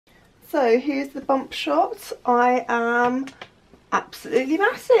So here's the bump shot. I am absolutely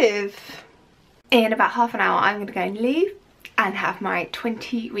massive. In about half an hour I'm going to go and leave and have my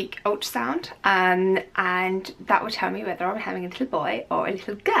 20-week ultrasound, and that will tell me whether I'm having a little boy or a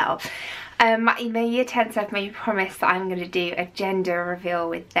little girl. My year 10s have made me promise that I'm going to do a gender reveal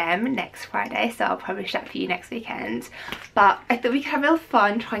with them next Friday, so I'll publish that for you next weekend. But I thought we could have a little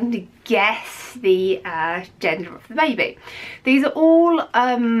fun trying to guess the gender of the baby. These are all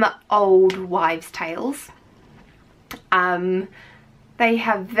old wives' tales. They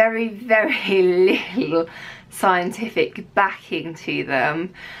have very, very little scientific backing to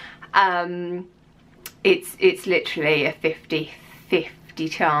them. It's literally a 50-50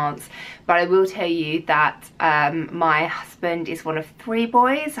 chance, but I will tell you that my husband is one of 3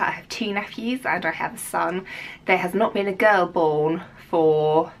 boys. I have 2 nephews and I have a son. There has not been a girl born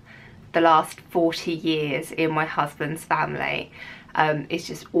for the last 40 years in my husband's family. It's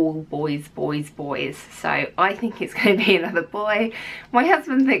just all boys, boys, boys. So I think it's going to be another boy. My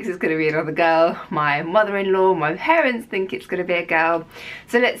husband thinks it's going to be another girl. My mother-in-law, my parents think it's going to be a girl.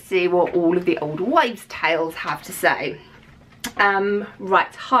 So let's see what all of the old wives' tales have to say.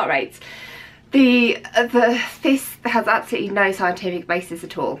 Right, heart rates. This has absolutely no scientific basis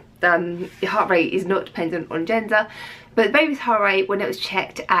at all. The heart rate is not dependent on gender, but the baby's heart rate when it was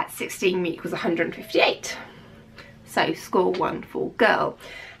checked at 16 weeks was 158. So score 1 for girl.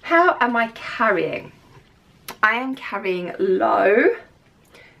 How am I carrying? I am carrying low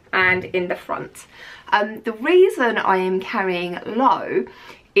and in the front. The reason I am carrying low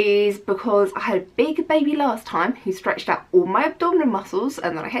is because I had a big baby last time who stretched out all my abdominal muscles,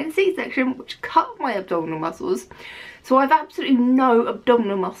 and then I had a C-section which cut my abdominal muscles. So I've absolutely no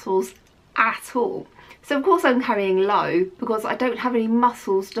abdominal muscles at all. So of course I'm carrying low because I don't have any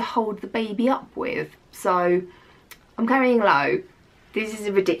muscles to hold the baby up with. So I'm carrying low. This is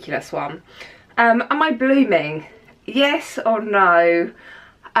a ridiculous one. Am I blooming? Yes or no?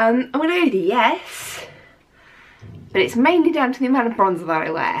 I'm going to go with yes. But it's mainly down to the amount of bronzer that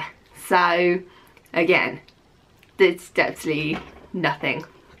I wear. So, again, there's absolutely nothing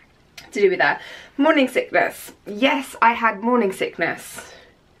to do with that. Morning sickness. Yes, I had morning sickness.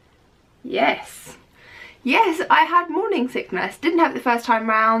 Yes. Yes, I had morning sickness. Didn't have it the first time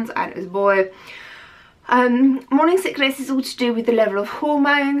round, and it was a boy. Morning sickness is all to do with the level of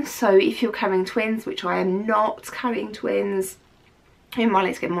hormones. So if you're carrying twins, which I am not carrying twins, you're more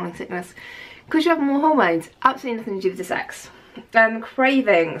likely to get morning sickness because you have more hormones. Absolutely nothing to do with the sex.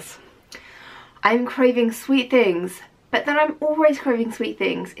 Cravings. I'm craving sweet things, but then I'm always craving sweet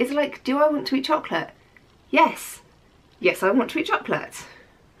things. It's like, do I want to eat chocolate? Yes. Yes, I want to eat chocolate.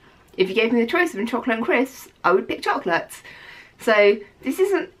 If you gave me the choice of chocolate and crisps, I would pick chocolates. So this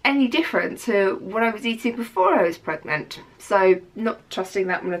isn't any different to what I was eating before I was pregnant. So not trusting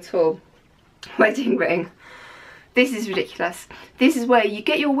that one at all. Wedding ring. This is ridiculous. This is where you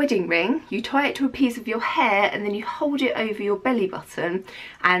get your wedding ring, you tie it to a piece of your hair, and then you hold it over your belly button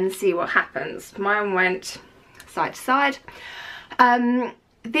and see what happens. Mine went side to side.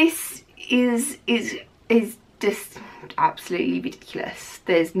 This is just absolutely ridiculous.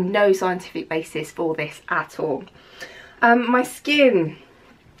 There's no scientific basis for this at all. My skin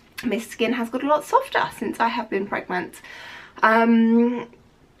has got a lot softer since I have been pregnant.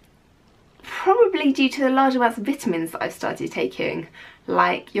 Probably due to the large amounts of vitamins that I've started taking.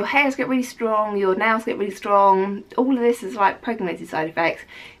 Like, your hairs get really strong, your nails get really strong. All of this is like pregnancy side effects,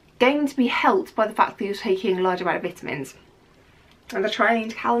 going to be helped by the fact that you're taking a large amount of vitamins. And the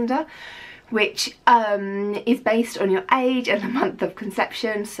triangle calendar, which is based on your age and the month of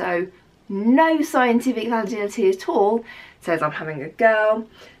conception, so no scientific validity at all, says I'm having a girl.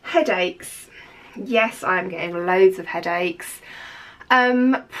 Headaches. Yes, I'm getting loads of headaches.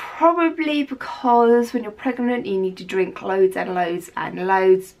 Probably because when you're pregnant you need to drink loads and loads and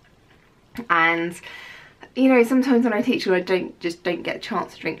loads, and you know, sometimes when I teach you I don't get a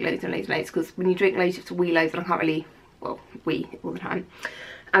chance to drink loads and loads and loads, because when you drink loads you have to wee loads and I can't really, well, wee all the time.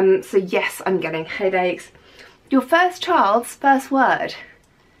 So yes, I'm getting headaches. Your first child's first word.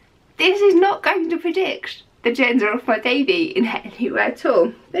 This is not going to predict the gender of my baby in any way at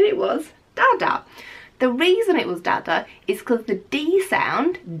all, but it was Dada. The reason it was Dada is because the D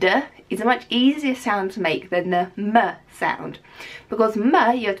sound, D, is a much easier sound to make than the M sound. Because M,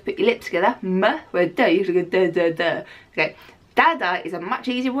 you have to put your lips together, M, where D, you have to go da da da. Okay, Dada is a much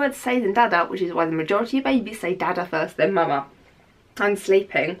easier word to say than Dada, which is why the majority of babies say Dada first, then Mama. I'm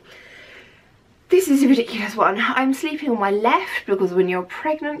sleeping. This is a ridiculous one. I'm sleeping on my left because when you're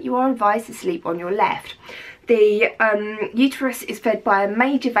pregnant you are advised to sleep on your left. the uterus is fed by a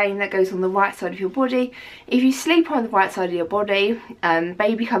major vein that goes on the right side of your body. If you sleep on the right side of your body,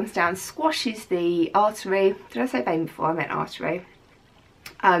 baby comes down, squashes the artery. Did I say vein before? I meant artery.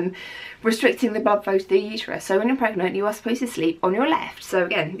 Restricting the blood flow to the uterus. So when you're pregnant, you are supposed to sleep on your left. So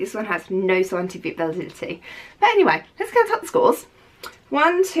again, this one has no scientific validity. But anyway, let's go and top the scores.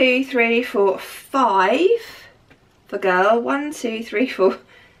 1, 2, 3, 4, 5 for girl. 1, 2, 3, 4,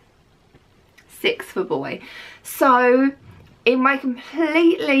 6 for boy. So in my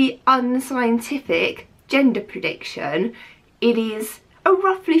completely unscientific gender prediction, it is a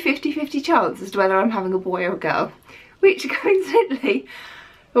roughly 50-50 chance as to whether I'm having a boy or a girl, which coincidentally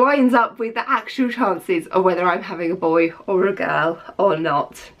lines up with the actual chances of whether I'm having a boy or a girl or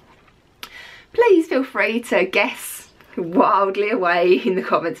not. Please feel free to guess wildly away in the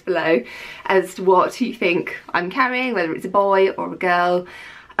comments below as to what you think I'm carrying, whether it's a boy or a girl.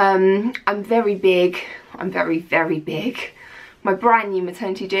 I'm very big. I'm very big. My brand new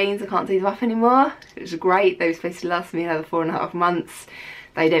maternity jeans, I can't take them up anymore. It was great. They were supposed to last me another 4.5 months.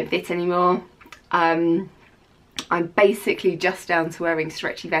 They don't fit anymore. I'm basically just down to wearing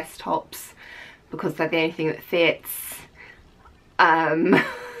stretchy vest tops because they're the only thing that fits. I'm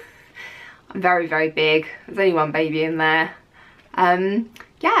very big. There's only one baby in there.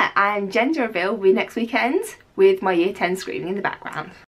 Yeah, and gender reveal will be next weekend with my year 10 screaming in the background.